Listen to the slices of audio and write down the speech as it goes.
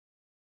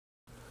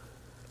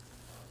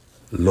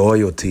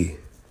Loyalty.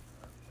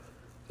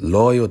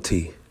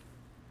 Loyalty.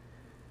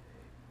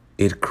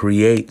 It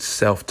creates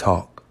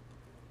self-talk.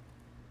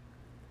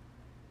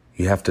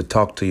 You have to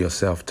talk to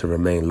yourself to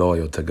remain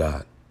loyal to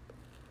God.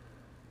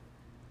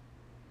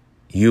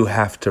 You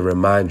have to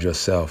remind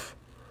yourself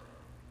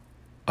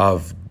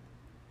of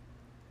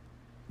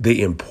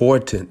the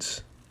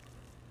importance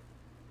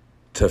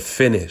to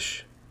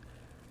finish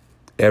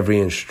every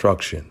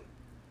instruction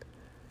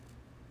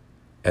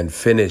and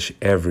finish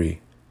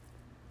every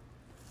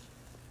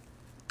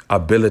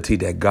ability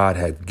that God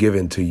has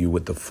given to you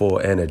with the full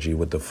energy,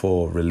 with the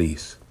full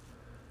release.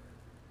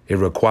 It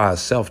requires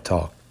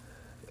self-talk,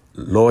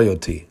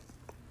 loyalty.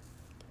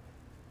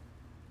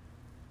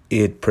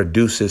 It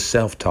produces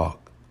self-talk.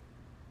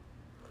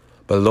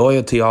 But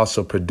loyalty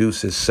also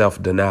produces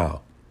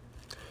self-denial.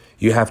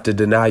 You have to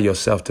deny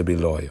yourself to be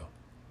loyal.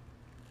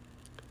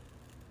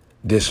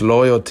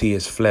 Disloyalty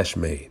is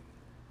flesh-made.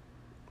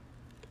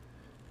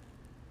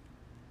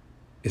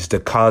 It's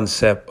the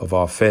concept of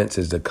offense,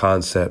 is the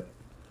concept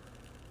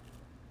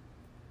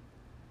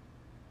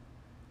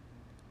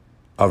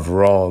of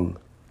wrong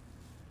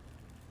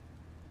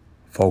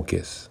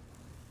focus.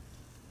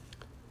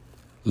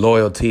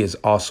 Loyalty is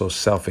also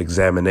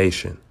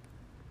self-examination.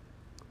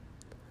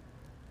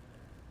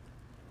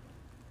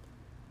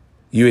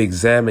 You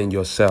examine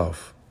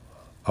yourself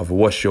of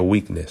what's your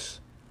weakness.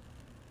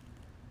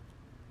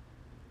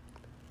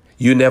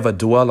 You never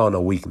dwell on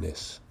a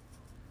weakness.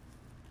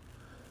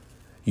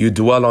 You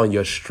dwell on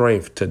your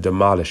strength to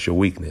demolish your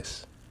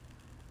weakness.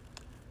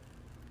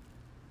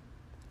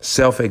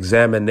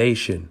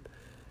 Self-examination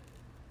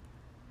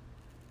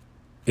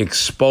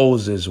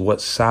exposes what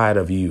side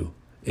of you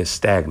is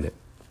stagnant.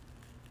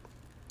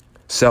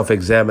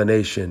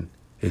 Self-examination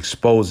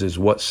exposes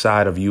what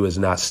side of you is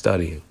not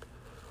studying.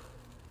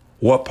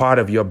 What part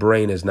of your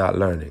brain is not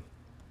learning?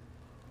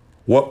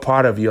 What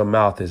part of your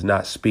mouth is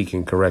not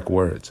speaking correct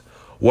words?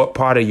 What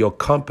part of your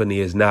company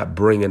is not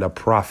bringing a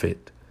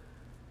profit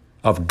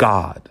of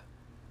God?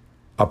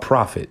 A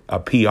profit, a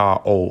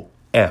Profit,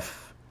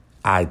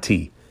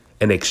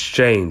 an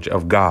exchange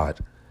of God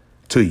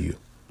to you.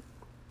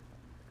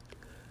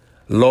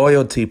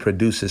 Loyalty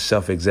produces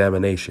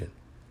self-examination.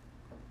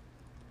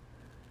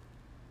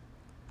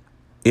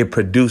 It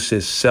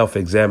produces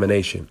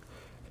self-examination.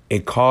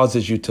 It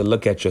causes you to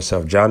look at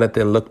yourself.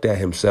 Jonathan looked at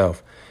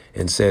himself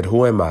and said,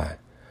 "Who am I?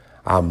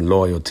 I'm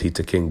loyalty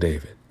to King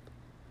David."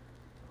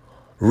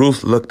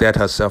 Ruth looked at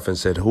herself and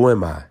said, "Who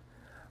am I?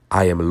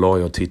 I am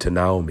loyalty to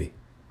Naomi."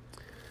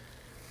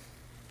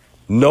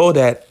 Know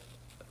that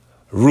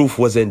Ruth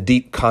was in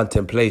deep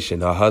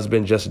contemplation. Her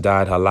husband just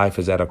died. Her life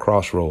is at a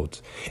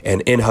crossroads.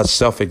 And in her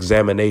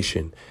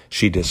self-examination,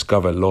 she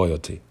discovered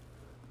loyalty.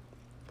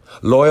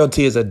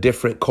 Loyalty is a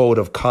different code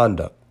of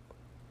conduct.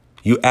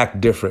 You act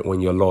different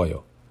when you're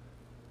loyal.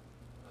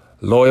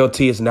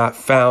 Loyalty is not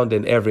found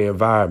in every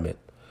environment,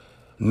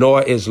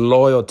 nor is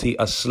loyalty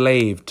a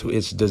slave to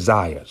its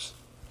desires.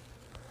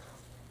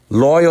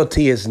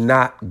 Loyalty is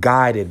not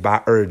guided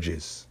by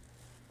urges.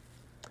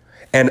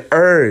 An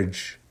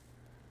urge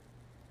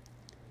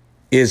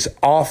is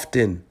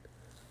often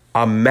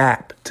a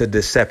map to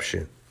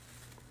deception.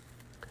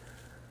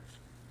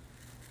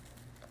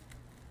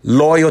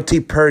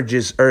 Loyalty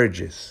purges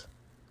urges.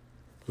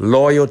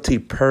 Loyalty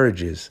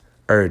purges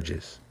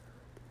urges.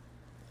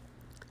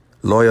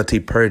 Loyalty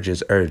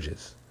purges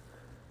urges.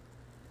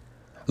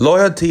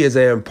 Loyalty is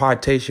an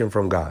impartation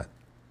from God.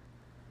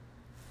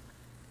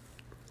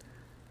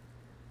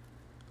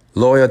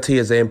 Loyalty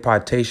is an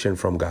impartation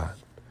from God.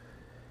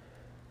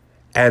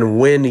 And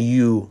when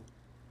you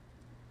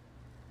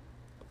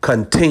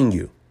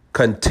continuance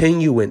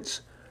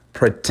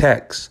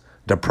protects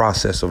the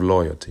process of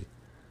loyalty.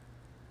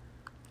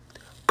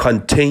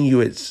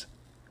 Continuance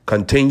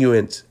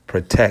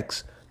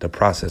protects the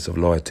process of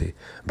loyalty.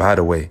 By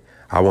the way,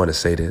 I want to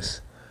say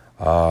this.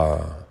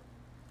 I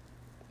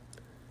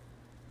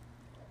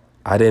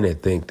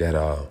didn't think that,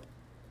 I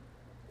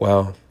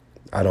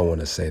don't want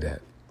to say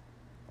that.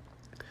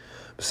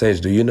 Saints,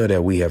 do you know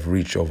that we have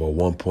reached over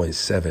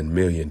 1.7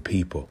 million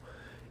people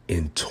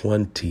in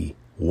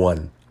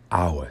 21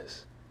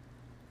 hours?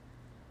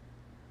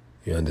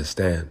 You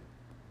understand?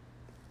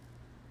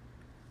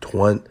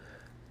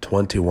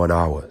 21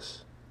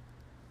 hours.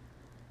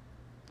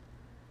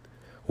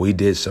 We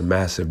did some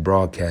massive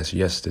broadcasts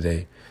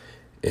yesterday,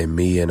 and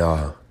me and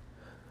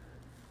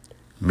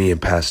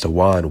Pastor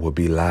Juan will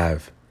be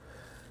live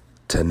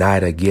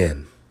tonight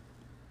again.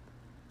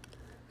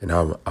 And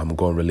I'm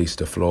going to release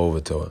the flow over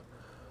to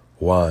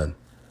Juan.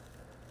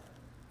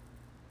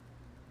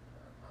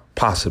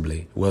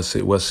 Possibly. We'll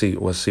see what's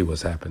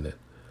happening.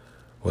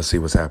 We'll see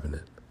what's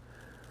happening.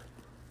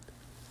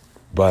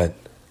 But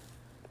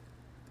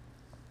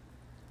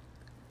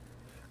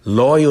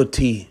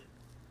loyalty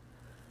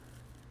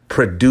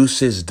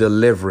produces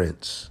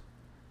deliverance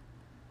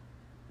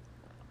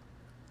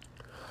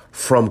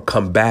from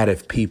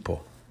combative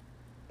people.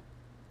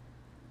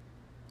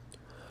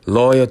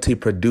 Loyalty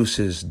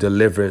produces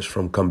deliverance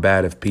from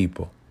combative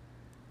people.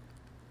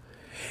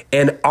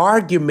 An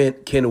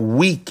argument can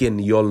weaken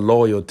your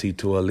loyalty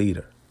to a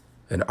leader.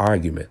 An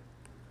argument.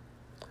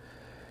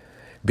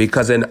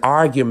 Because an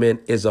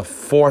argument is a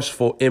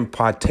forceful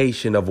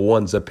impartation of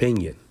one's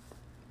opinion.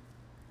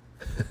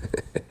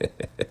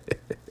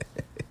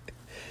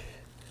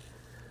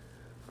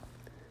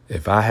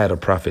 If I had a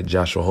Prophet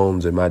Joshua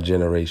Holmes in my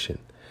generation,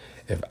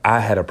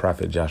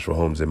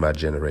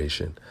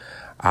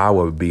 I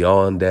would be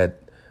on that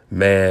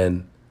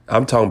man.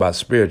 I'm talking about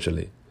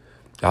spiritually.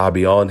 I'll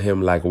be on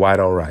him like white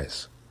on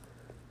rice.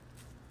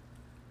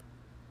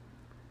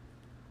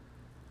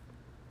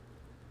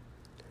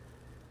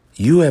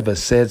 You ever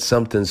said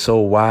something so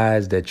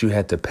wise that you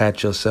had to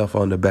pat yourself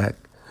on the back?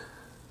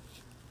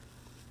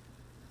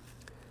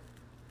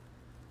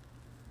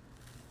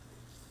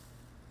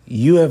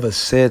 You ever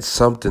said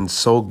something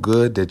so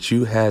good that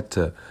you had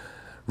to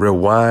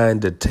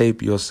rewind the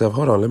tape yourself?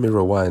 Hold on, let me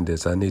rewind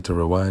this. I need to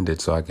rewind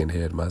it so I can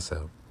hear it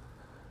myself.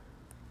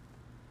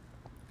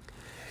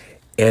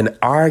 An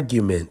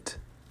argument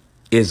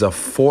is a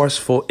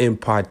forceful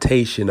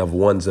impartation of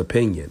one's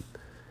opinion.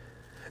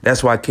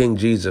 That's why King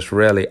Jesus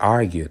rarely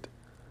argued.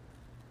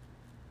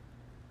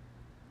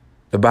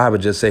 The Bible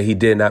just says he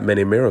did not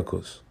many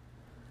miracles.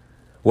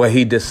 Well,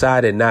 he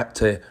decided not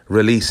to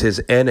release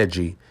his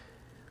energy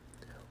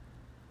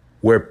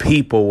where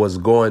people was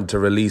going to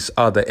release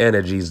other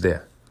energies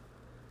there.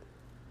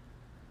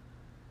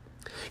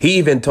 He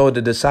even told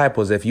the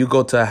disciples, if you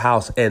go to a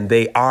house and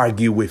they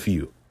argue with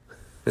you,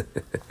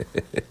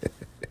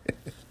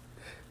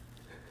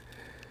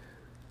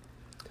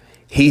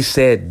 he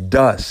said,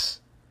 dust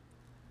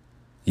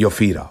your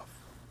feet off.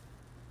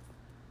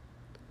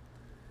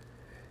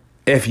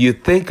 If you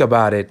think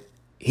about it,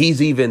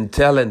 he's even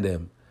telling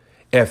them,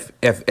 if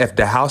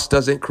the house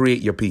doesn't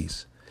create your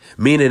peace,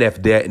 meaning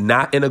if they're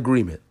not in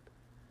agreement,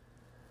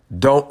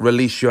 don't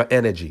release your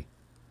energy.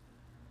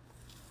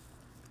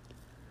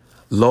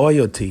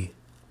 Loyalty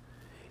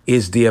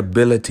is the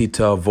ability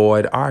to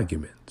avoid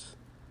arguments.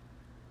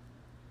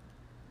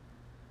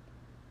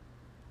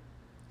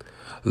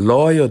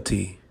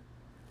 Loyalty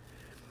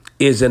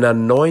is an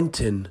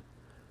anointing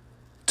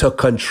to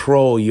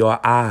control your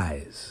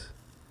eyes.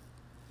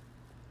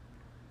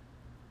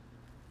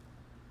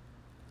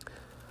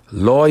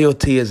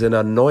 Loyalty is an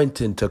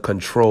anointing to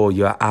control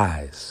your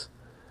eyes.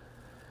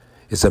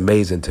 It's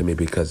amazing to me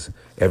because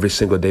every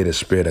single day the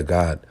Spirit of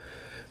God,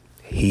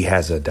 he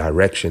has a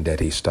direction that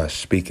he starts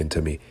speaking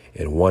to me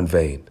in one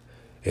vein,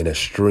 in a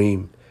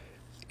stream.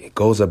 It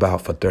goes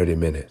about for 30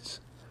 minutes.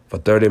 For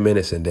 30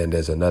 minutes and then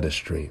there's another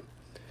stream.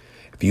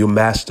 If you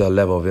master a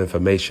level of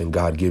information,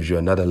 God gives you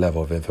another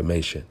level of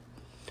information.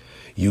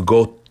 You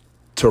go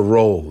to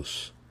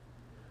roles.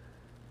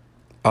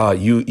 Let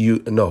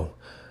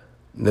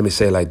me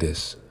say it like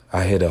this.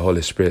 I hear the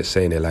Holy Spirit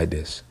saying it like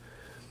this.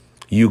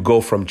 You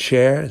go from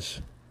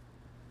chairs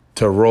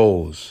to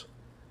rows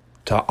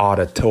to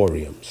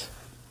auditoriums.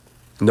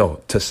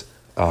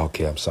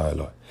 I'm sorry,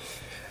 Lord.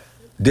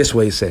 This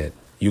way he said,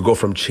 you go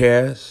from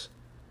chairs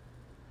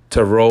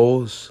to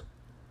rows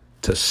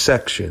to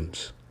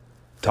sections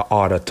to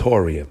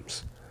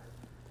auditoriums.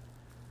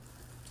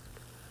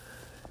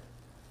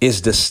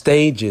 It's the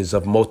stages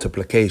of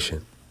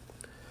multiplication.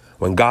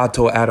 When God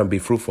told Adam, be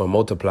fruitful and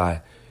multiply,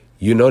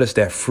 you notice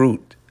that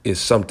fruit is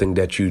something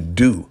that you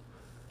do.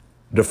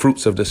 The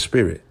fruits of the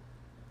Spirit.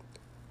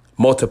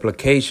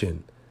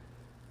 Multiplication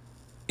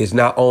is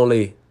not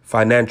only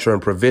financial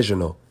and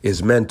provisional,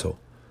 it's mental.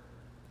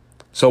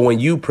 So when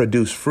you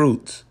produce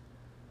fruits,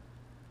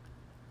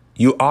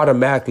 you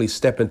automatically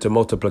step into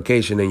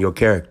multiplication in your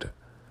character.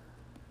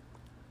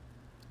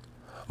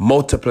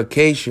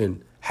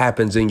 Multiplication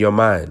happens in your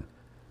mind.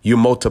 You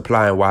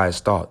multiply in wise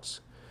thoughts.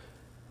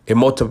 It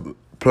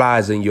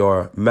multiplies in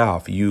your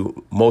mouth.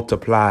 You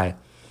multiply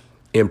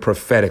in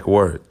prophetic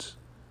words.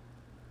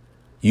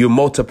 You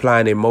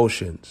multiply in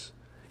emotions.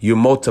 You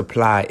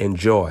multiply in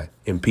joy,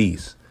 in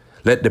peace.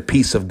 Let the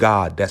peace of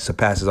God that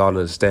surpasses all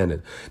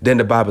understanding. Then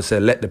the Bible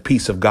said, let the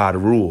peace of God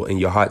rule in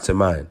your hearts and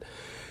mind.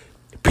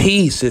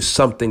 Peace is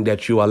something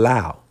that you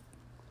allow.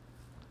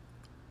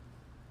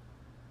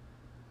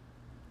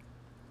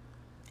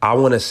 I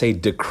want to say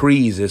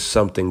decrees is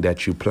something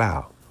that you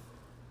plow.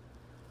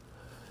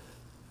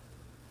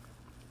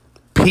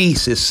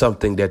 Peace is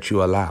something that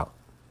you allow.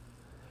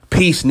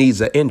 Peace needs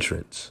an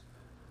entrance.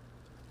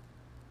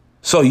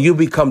 So you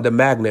become the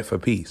magnet for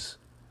peace.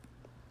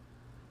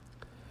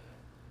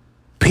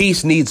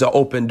 Peace needs an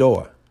open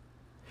door.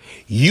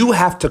 You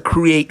have to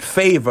create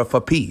favor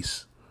for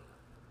peace.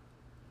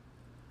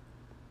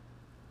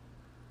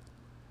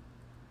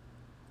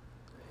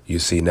 You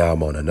see, now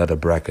I'm on another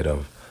bracket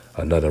of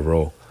another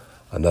row,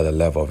 another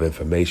level of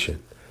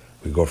information.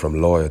 We go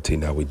from loyalty,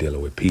 now we're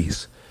dealing with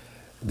peace.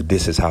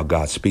 This is how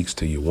God speaks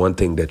to you. One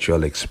thing that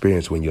you'll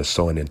experience when you're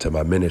sowing into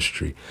my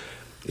ministry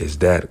is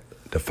that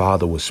the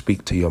Father will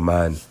speak to your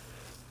mind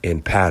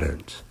in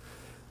patterns.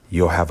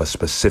 You'll have a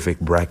specific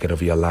bracket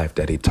of your life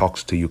that he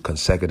talks to you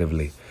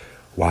consecutively.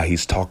 While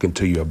he's talking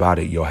to you about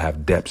it, you'll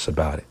have depths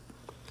about it.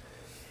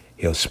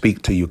 He'll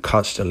speak to you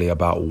constantly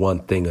about one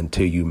thing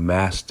until you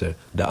master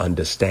the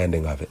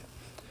understanding of it.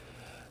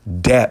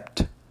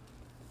 Depth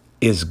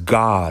is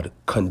God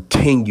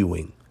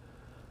continuing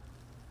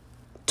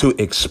to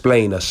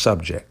explain a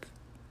subject.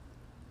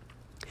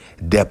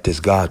 Depth is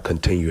God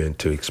continuing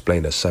to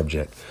explain a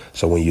subject.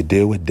 So when you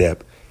deal with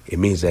depth, it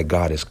means that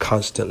God is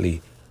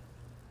constantly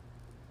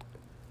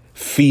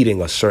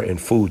feeding a certain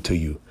food to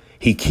you.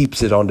 He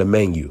keeps it on the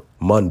menu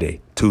Monday,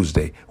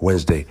 Tuesday,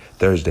 Wednesday,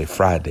 Thursday,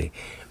 Friday.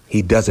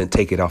 He doesn't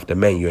take it off the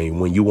menu.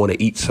 And when you want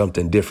to eat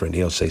something different,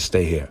 he'll say,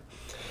 stay here.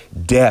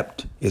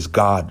 Depth is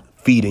God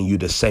feeding you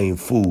the same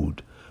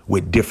food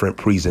with different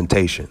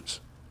presentations.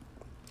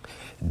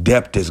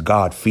 Depth is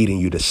God feeding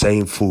you the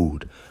same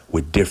food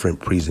with different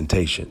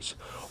presentations.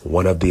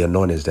 One of the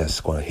anointings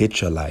that's going to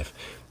hit your life,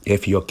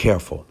 if you're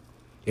careful,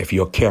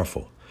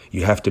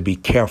 you have to be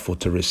careful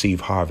to receive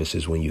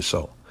harvests when you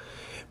sow.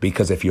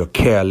 Because if you're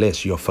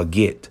careless, you'll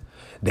forget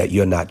that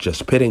you're not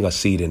just putting a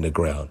seed in the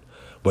ground,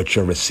 but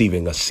you're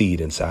receiving a seed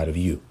inside of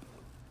you.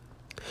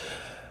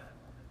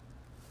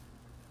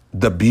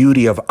 The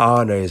beauty of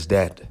honor is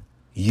that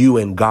you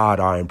and God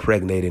are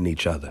impregnating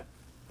each other.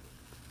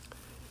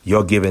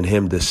 You're giving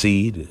him the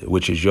seed,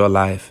 which is your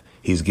life.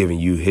 He's giving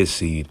you his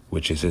seed,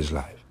 which is his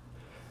life.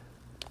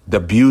 The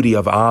beauty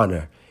of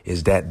honor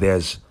is that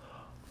there's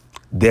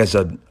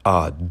a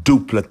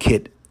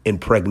duplicate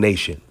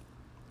impregnation.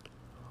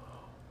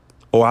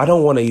 Or I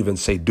don't want to even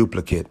say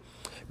duplicate,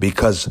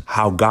 because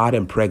how God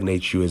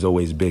impregnates you is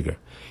always bigger.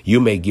 You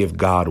may give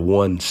God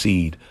one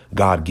seed,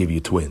 God give you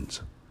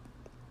twins.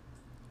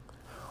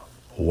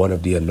 One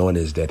of the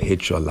anointings that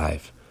hit your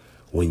life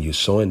when you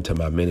sow into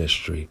my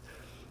ministry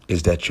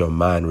is that your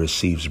mind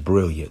receives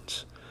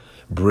brilliance.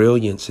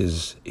 Brilliance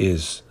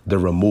is the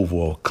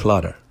removal of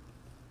clutter.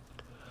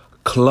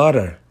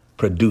 Clutter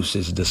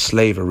produces the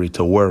slavery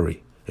to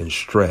worry and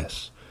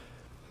stress.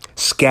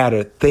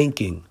 Scattered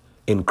thinking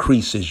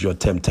increases your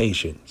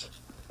temptations.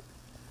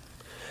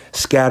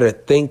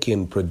 Scattered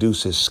thinking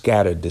produces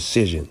scattered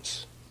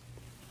decisions.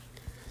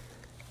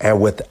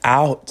 And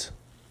without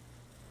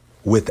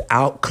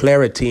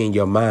clarity in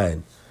your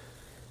mind,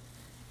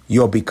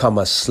 you'll become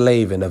a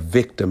slave and a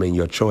victim in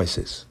your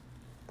choices.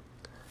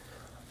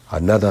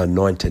 Another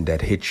anointing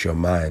that hits your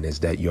mind is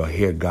that you'll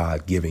hear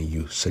God giving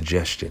you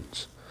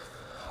suggestions.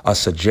 A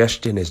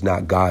suggestion is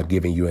not God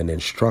giving you an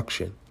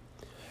instruction.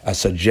 A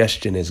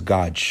suggestion is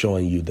God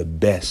showing you the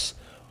best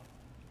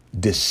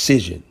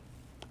decision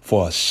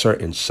for a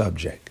certain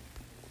subject.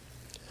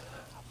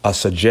 A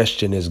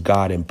suggestion is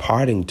God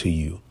imparting to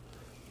you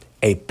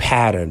a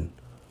pattern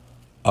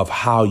of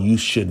how you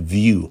should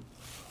view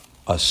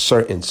a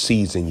certain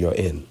season you're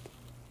in,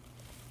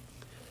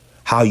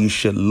 how you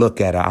should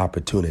look at an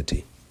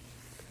opportunity.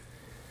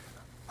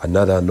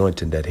 Another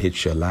anointing that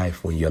hits your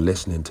life when you're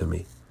listening to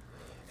me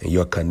and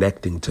you're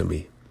connecting to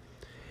me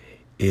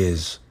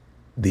is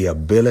the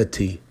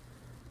ability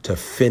to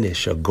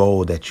finish a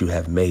goal that you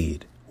have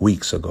made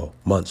weeks ago,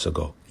 months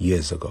ago,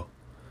 years ago.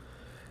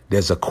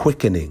 There's a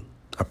quickening,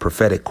 a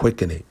prophetic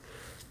quickening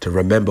to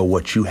remember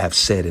what you have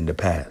said in the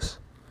past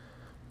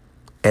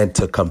and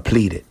to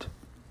complete it.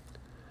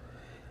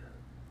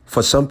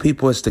 For some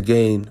people, it's to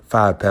gain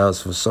 5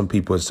 pounds. For some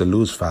people, it's to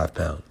lose 5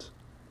 pounds.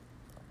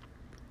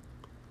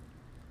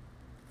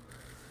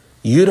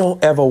 You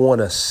don't ever want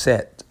to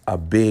set a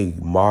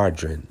big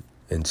margin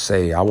and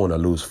say, I want to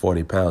lose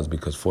 40 pounds,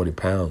 because 40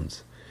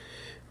 pounds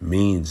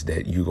means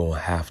that you're going to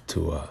have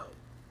to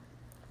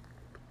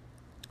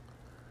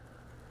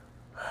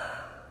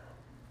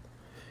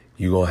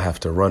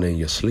run in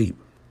your sleep.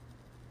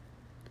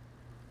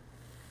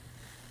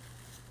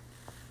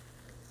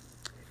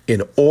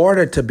 In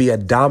order to be a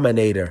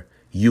dominator,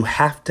 you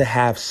have to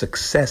have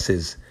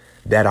successes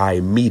that are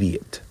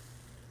immediate,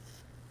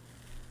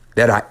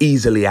 that are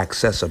easily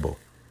accessible.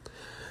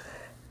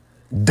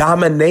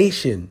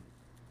 Domination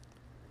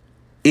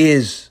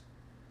is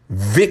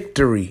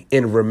victory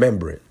in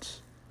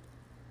remembrance.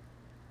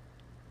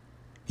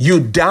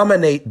 You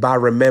dominate by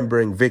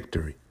remembering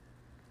victory.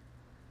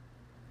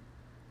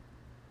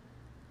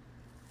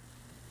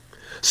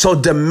 So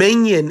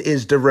dominion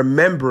is the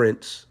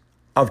remembrance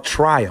of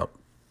triumph.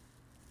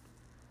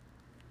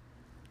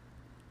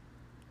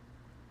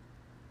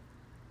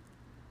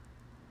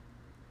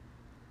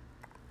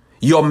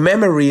 Your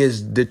memory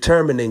is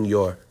determining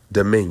your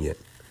dominion.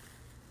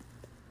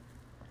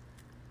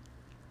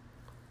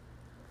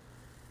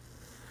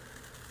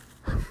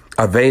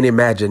 A vain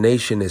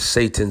imagination is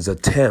Satan's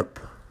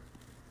attempt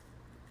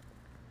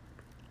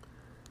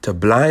to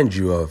blind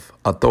you of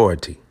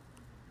authority.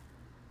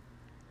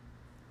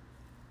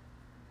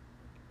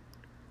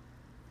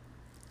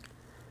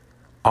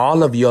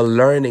 All of your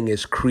learning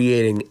is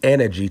creating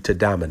energy to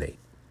dominate.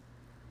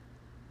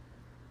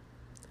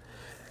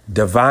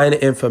 Divine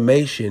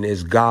information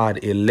is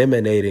God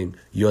eliminating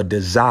your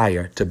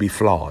desire to be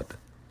flawed.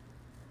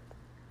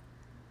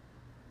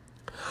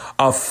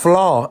 A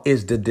flaw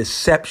is the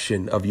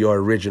deception of your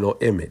original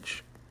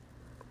image.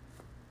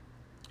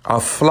 A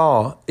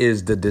flaw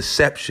is the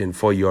deception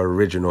for your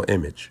original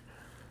image.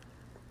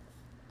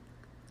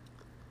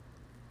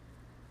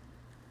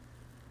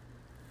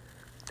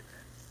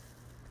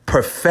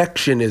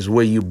 Perfection is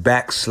where you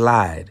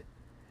backslide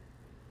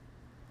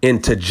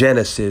into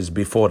Genesis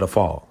before the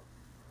fall.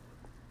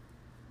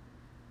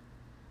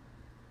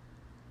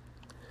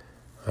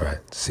 All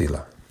right,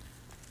 Selah.